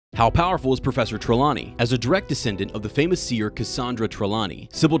How powerful is Professor Trelawney? As a direct descendant of the famous seer Cassandra Trelawney,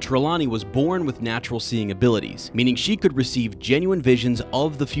 Sybil Trelawney was born with natural seeing abilities, meaning she could receive genuine visions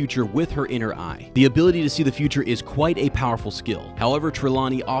of the future with her inner eye. The ability to see the future is quite a powerful skill. However,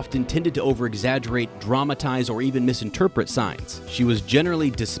 Trelawney often tended to over-exaggerate, dramatize, or even misinterpret signs. She was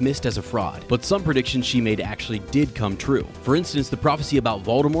generally dismissed as a fraud, but some predictions she made actually did come true. For instance, the prophecy about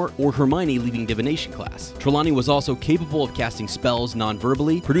Voldemort or Hermione leaving divination class. Trelawney was also capable of casting spells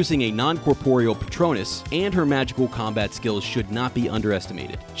non-verbally, producing a non-corporeal Patronus, and her magical combat skills should not be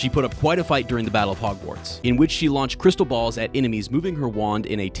underestimated. She put up quite a fight during the Battle of Hogwarts, in which she launched crystal balls at enemies, moving her wand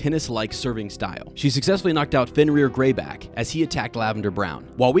in a tennis-like serving style. She successfully knocked out Fenrir Greyback as he attacked Lavender Brown.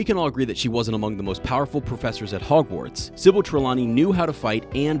 While we can all agree that she wasn't among the most powerful professors at Hogwarts, Sybil Trelawney knew how to fight,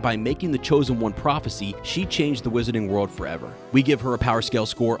 and by making the Chosen One prophecy, she changed the wizarding world forever. We give her a power scale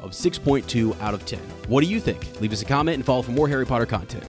score of 6.2 out of 10. What do you think? Leave us a comment and follow for more Harry Potter content.